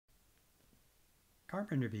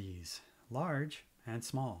Carpenter Bees, Large and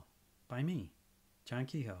Small, by me, John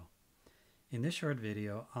Kehoe. In this short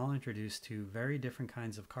video, I'll introduce two very different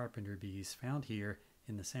kinds of carpenter bees found here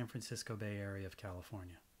in the San Francisco Bay Area of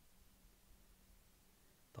California.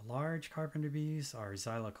 The large carpenter bees are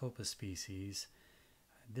Xylocopa species.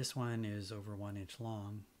 This one is over 1 inch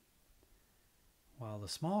long, while the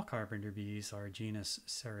small carpenter bees are genus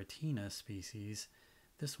Ceratina species.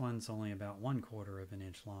 This one's only about 1/4 of an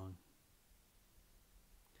inch long.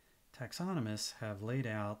 Taxonomists have laid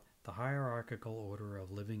out the hierarchical order of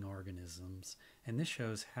living organisms, and this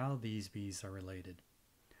shows how these bees are related.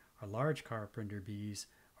 Our large carpenter bees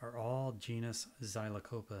are all genus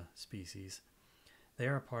Xylocopa species. They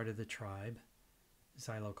are part of the tribe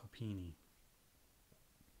Xylocopini.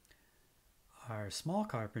 Our small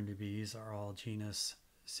carpenter bees are all genus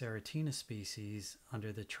Ceratina species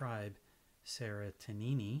under the tribe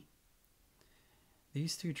Ceratinini.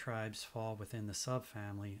 These two tribes fall within the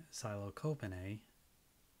subfamily Xylocopinae.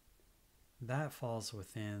 That falls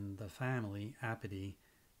within the family Apidae,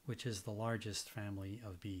 which is the largest family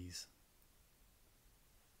of bees.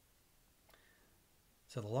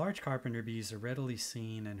 So the large carpenter bees are readily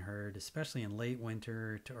seen and heard, especially in late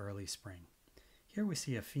winter to early spring. Here we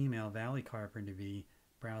see a female Valley Carpenter bee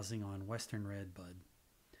browsing on western redbud.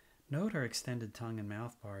 Note her extended tongue and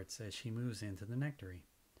mouth parts as she moves into the nectary.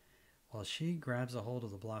 While she grabs a hold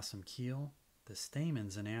of the blossom keel, the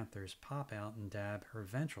stamens and anthers pop out and dab her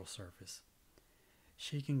ventral surface.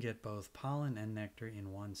 She can get both pollen and nectar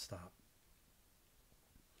in one stop.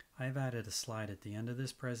 I've added a slide at the end of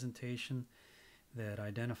this presentation that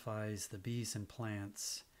identifies the bees and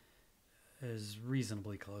plants as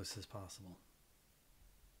reasonably close as possible.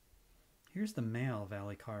 Here's the male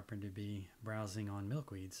Valley Carpenter bee browsing on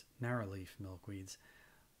milkweeds, narrowleaf milkweeds.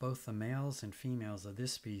 Both the males and females of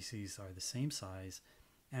this species are the same size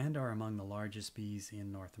and are among the largest bees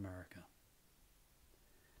in North America.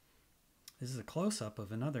 This is a close-up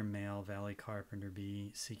of another male Valley Carpenter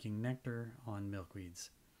bee seeking nectar on milkweeds.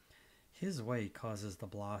 His weight causes the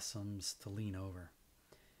blossoms to lean over.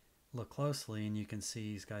 Look closely and you can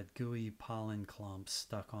see he's got gooey pollen clumps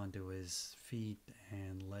stuck onto his feet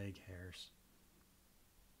and leg hairs.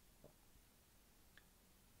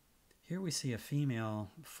 Here we see a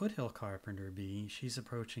female Foothill Carpenter bee. She's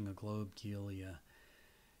approaching a globe Gilia.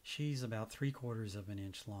 She's about 3/4 of an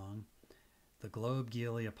inch long. The globe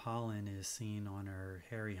Gilia pollen is seen on her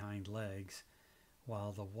hairy hind legs,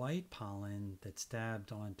 while the white pollen that's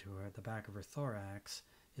dabbed onto the back of her thorax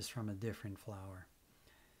is from a different flower.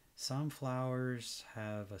 Some flowers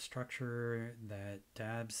have a structure that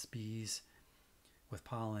dabs bees with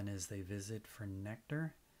pollen as they visit for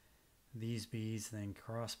nectar. These bees then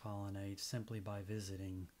cross-pollinate simply by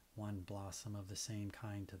visiting one blossom of the same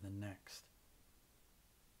kind to the next.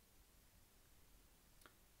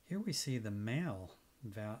 Here we see the male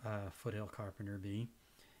Foothill Carpenter bee.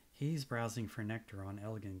 He's browsing for nectar on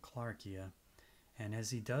elegant Clarkia, and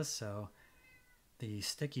as he does so, the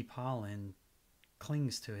sticky pollen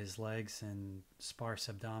clings to his legs and sparse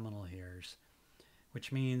abdominal hairs,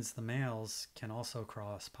 which means the males can also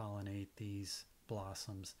cross-pollinate these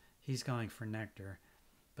blossoms. He's going for nectar,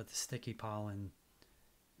 but the sticky pollen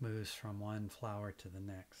moves from one flower to the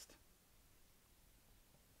next.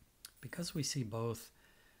 Because we see both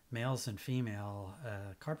males and female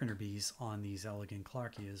carpenter bees on these elegant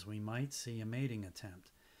Clarkias, we might see a mating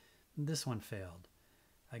attempt. This one failed.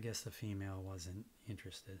 I guess the female wasn't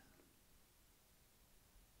interested.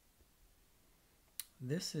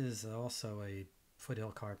 This is also a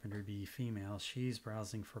Foothill Carpenter bee female. She's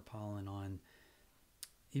browsing for pollen on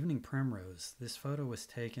evening primrose. This photo was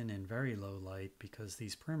taken in very low light because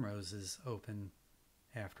these primroses open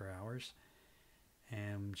after hours,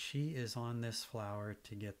 and she is on this flower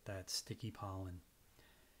to get that sticky pollen.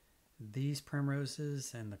 These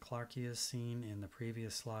primroses and the Clarkias seen in the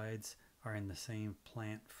previous slides are in the same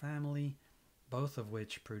plant family, both of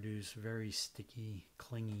which produce very sticky,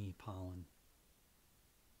 clingy pollen.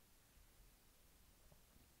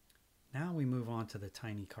 Now we move on to the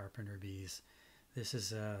tiny carpenter bees. This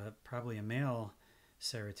is probably a male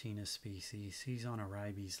Ceratina species. He's on a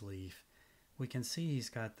ribes leaf. We can see he's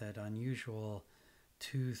got that unusual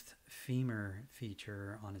toothed femur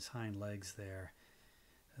feature on his hind legs there.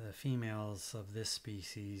 The females of this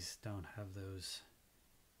species don't have those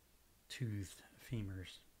toothed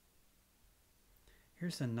femurs.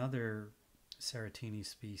 Here's another Ceratina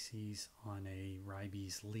species on a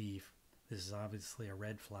ribes leaf. This is obviously a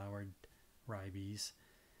red-flowered ribes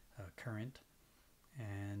currant,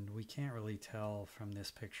 and we can't really tell from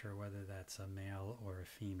this picture whether that's a male or a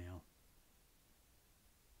female.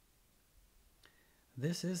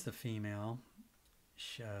 This is the female.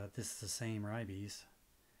 This is the same ribes.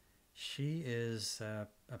 She is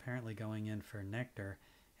apparently going in for nectar,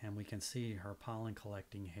 and we can see her pollen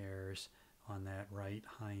collecting hairs on that right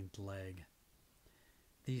hind leg.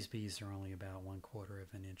 These bees are only about 1/4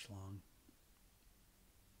 of an inch long.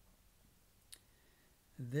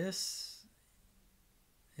 This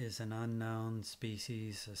is an unknown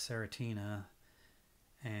species, a Ceratina,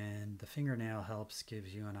 and the fingernail helps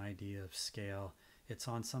gives you an idea of scale. It's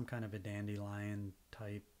on some kind of a dandelion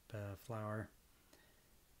type flower.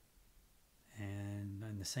 And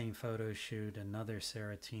in the same photo shoot, another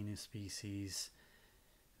Ceratina species.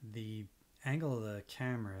 The angle of the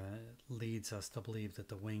camera leads us to believe that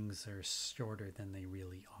the wings are shorter than they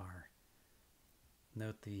really are.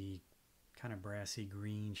 Note the kind of brassy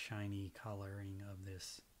green shiny coloring of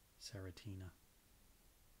this Ceratina.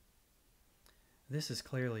 This is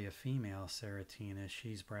clearly a female Ceratina.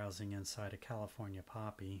 She's browsing inside a California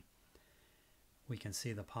poppy. We can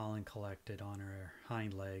see the pollen collected on her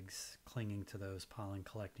hind legs, clinging to those pollen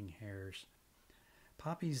collecting hairs.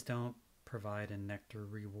 Poppies don't provide a nectar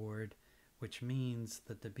reward, which means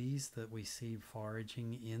that the bees that we see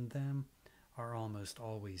foraging in them are almost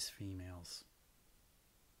always females.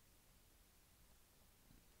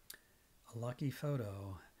 A lucky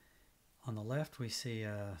photo. On the left we see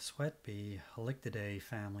a sweat bee, Apidae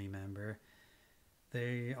family member.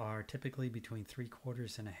 They are typically between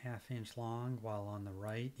 3/4 and a ½ inch long, while on the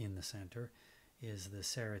right in the center is the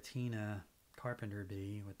Ceratina Carpenter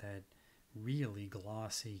bee with that really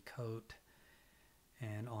glossy coat.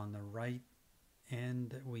 And on the right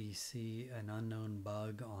end we see an unknown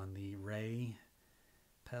bug on the ray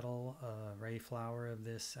petal, ray flower of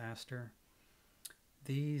this aster.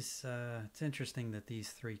 These, it's interesting that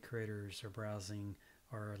these three critters are browsing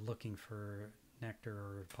or looking for nectar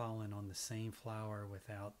or pollen on the same flower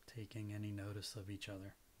without taking any notice of each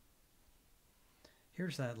other.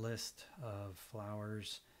 Here's that list of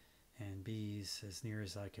flowers and bees as near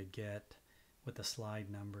as I could get, with the slide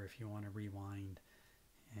number if you want to rewind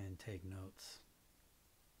and take notes.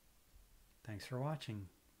 Thanks for watching.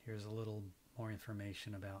 Here's a little more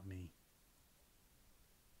information about me.